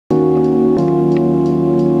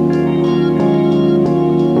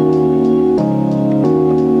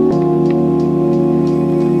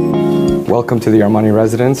Welcome to the Armani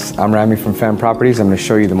Residence. I'm Rami from Fan Properties. I'm going to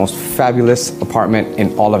show you the most fabulous apartment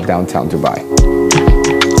in all of downtown Dubai.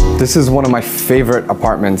 This is one of my favorite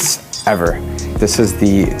apartments ever. This is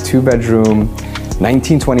the 2-bedroom,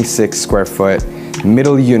 1926 square foot,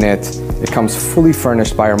 middle unit. It comes fully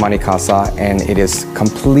furnished by Armani Casa, and it is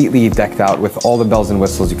completely decked out with all the bells and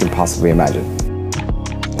whistles you can possibly imagine.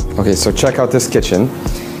 Okay, so check out this kitchen.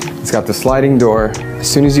 It's got the sliding door. As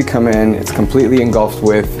soon as you come in, it's completely engulfed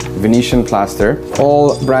with Venetian plaster.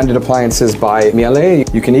 All branded appliances by Miele.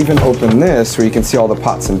 You can even open this where you can see all the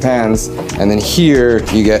pots and pans. And then here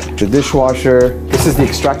you get the dishwasher. This is the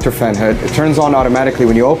extractor fan hood. It turns on automatically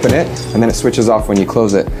when you open it, and then it switches off when you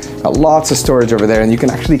close it. Got lots of storage over there, and you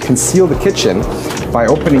can actually conceal the kitchen by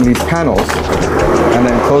opening these panels and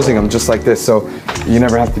then closing them just like this, so you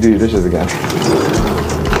never have to do your dishes again.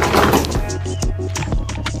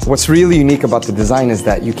 What's really unique about the design is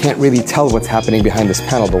that you can't really tell what's happening behind this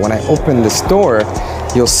panel, but when I open this door,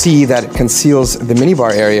 you'll see that it conceals the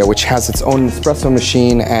minibar area, which has its own espresso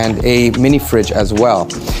machine and a mini fridge as well.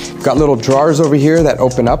 You've got little drawers over here that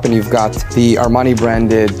open up, and you've got the Armani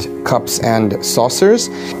branded cups and saucers.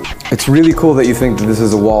 It's really cool that you think that this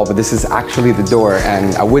is a wall, but this is actually the door,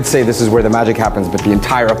 and I would say this is where the magic happens, but the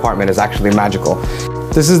entire apartment is actually magical.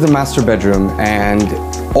 This is the master bedroom, and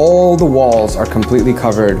all the walls are completely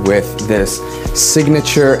covered with this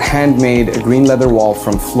signature handmade green leather wall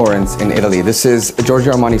from Florence in Italy. This is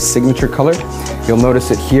Giorgio Armani's signature color. You'll notice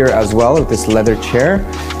it here as well with this leather chair.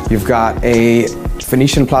 You've got a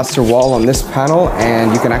Venetian plaster wall on this panel,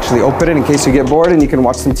 and you can actually open it in case you get bored and you can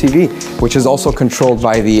watch some TV, which is also controlled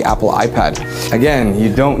by the Apple iPad. Again,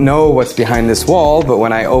 you don't know what's behind this wall, but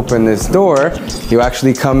when I open this door, you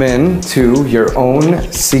actually come in to your own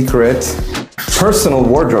secret personal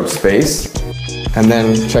wardrobe space. And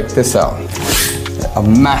then check this out. A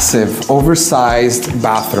massive, oversized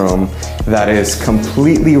bathroom that is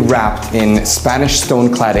completely wrapped in Spanish stone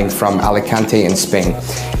cladding from Alicante in Spain.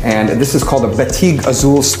 And this is called a batik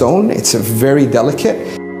azul stone. It's very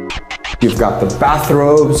delicate. You've got the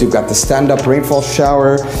bathrobes, you've got the stand-up rainfall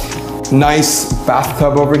shower, nice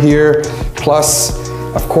bathtub over here, plus,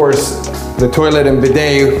 of course, the toilet and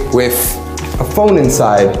bidet with a phone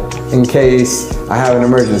inside in case I have an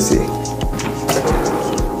emergency.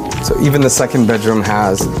 So even the second bedroom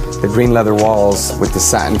has the green leather walls with the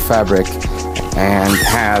satin fabric and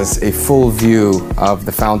has a full view of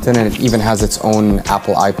the fountain, and it even has its own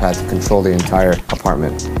Apple iPad to control the entire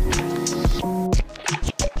apartment.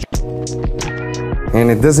 And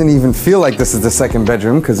it doesn't even feel like this is the second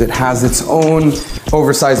bedroom because it has its own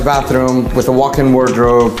oversized bathroom with a walk-in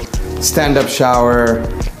wardrobe, stand-up shower,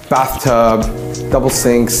 bathtub, double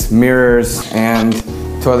sinks, mirrors, and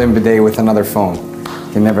toilet and bidet with another phone.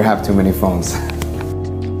 You can never have too many phones.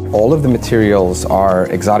 All of the materials are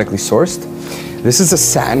exotically sourced. This is a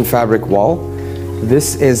satin fabric wall.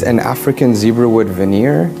 This is an African zebra wood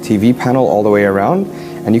veneer TV panel all the way around,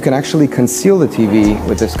 and you can actually conceal the TV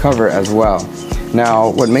with this cover as well. Now,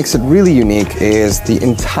 what makes it really unique is the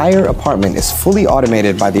entire apartment is fully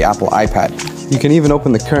automated by the Apple iPad. You can even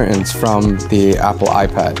open the curtains from the Apple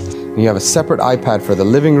iPad. And you have a separate iPad for the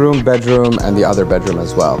living room, bedroom, and the other bedroom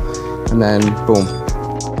as well. And then, boom.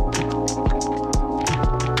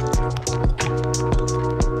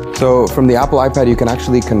 So from the Apple iPad, you can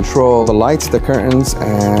actually control the lights, the curtains,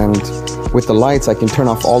 and with the lights, I can turn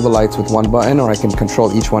off all the lights with one button, or I can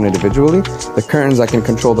control each one individually. The curtains, I can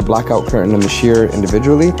control the blackout curtain and the sheer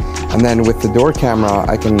individually. And then with the door camera,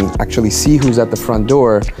 I can actually see who's at the front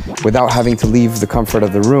door without having to leave the comfort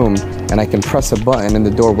of the room. And I can press a button and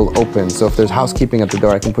the door will open. So if there's housekeeping at the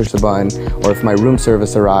door, I can push the button, or if my room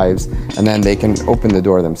service arrives, and then they can open the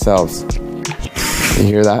door themselves. You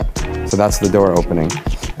hear that? So that's the door opening.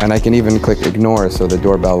 And I can even click ignore, so the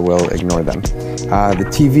doorbell will ignore them. The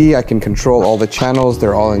TV, I can control all the channels,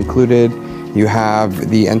 they're all included. You have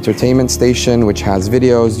the entertainment station, which has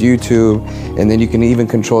videos, YouTube, and then you can even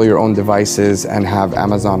control your own devices and have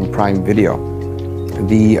Amazon Prime Video.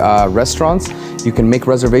 The restaurants, you can make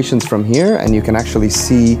reservations from here, and you can actually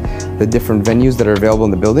see the different venues that are available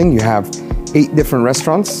in the building. You have 8 different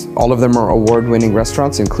restaurants. All of them are award-winning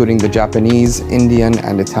restaurants, including the Japanese, Indian,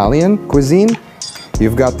 and Italian cuisine.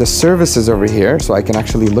 You've got the services over here, so I can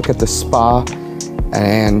actually look at the spa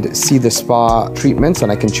and see the spa treatments,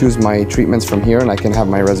 and I can choose my treatments from here, and I can have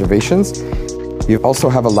my reservations. You also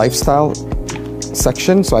have a lifestyle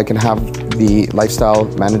section, so I can have the lifestyle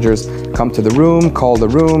managers come to the room, call the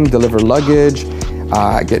room, deliver luggage,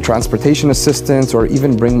 get transportation assistance, or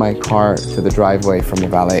even bring my car to the driveway from the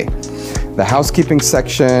valet. the housekeeping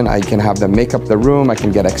section. I can have them make up the room. I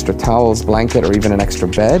can get extra towels, blanket, or even an extra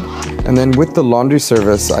bed. And then with the laundry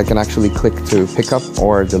service, I can actually click to pick up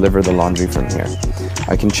or deliver the laundry from here.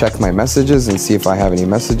 I can check my messages and see if I have any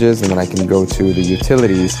messages, and then I can go to the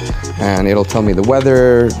utilities and it'll tell me the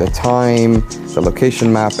weather, the time, the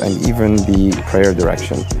location map, and even the prayer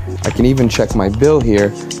direction. I can even check my bill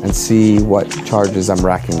here and see what charges I'm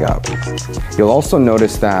racking up. You'll also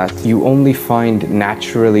notice that you only find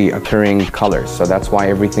naturally occurring colors, so that's why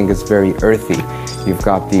everything is very earthy. You've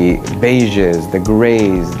got the beiges, the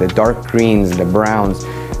grays, the dark greens, the browns.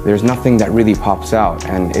 There's nothing that really pops out,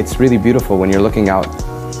 and it's really beautiful when you're looking out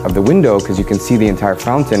of the window because you can see the entire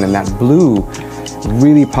fountain, and that blue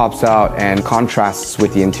really pops out and contrasts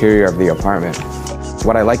with the interior of the apartment.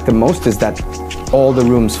 What I like the most is that all the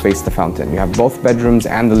rooms face the fountain. You have both bedrooms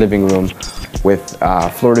and the living room with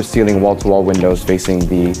floor-to-ceiling, wall-to-wall windows facing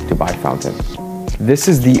the Dubai fountain. This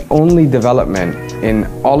is the only development in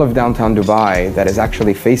all of downtown Dubai that is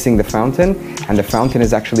actually facing the fountain, and the fountain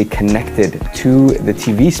is actually connected to the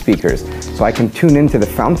TV speakers. So I can tune into the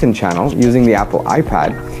fountain channel using the Apple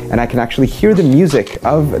iPad, and I can actually hear the music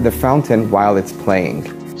of the fountain while it's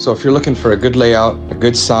playing. So if you're looking for a good layout, a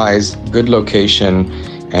good size, good location,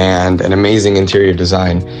 and an amazing interior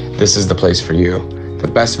design, this is the place for you. The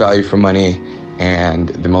best value for money and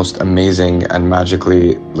the most amazing and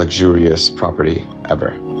magically luxurious property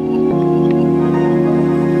ever.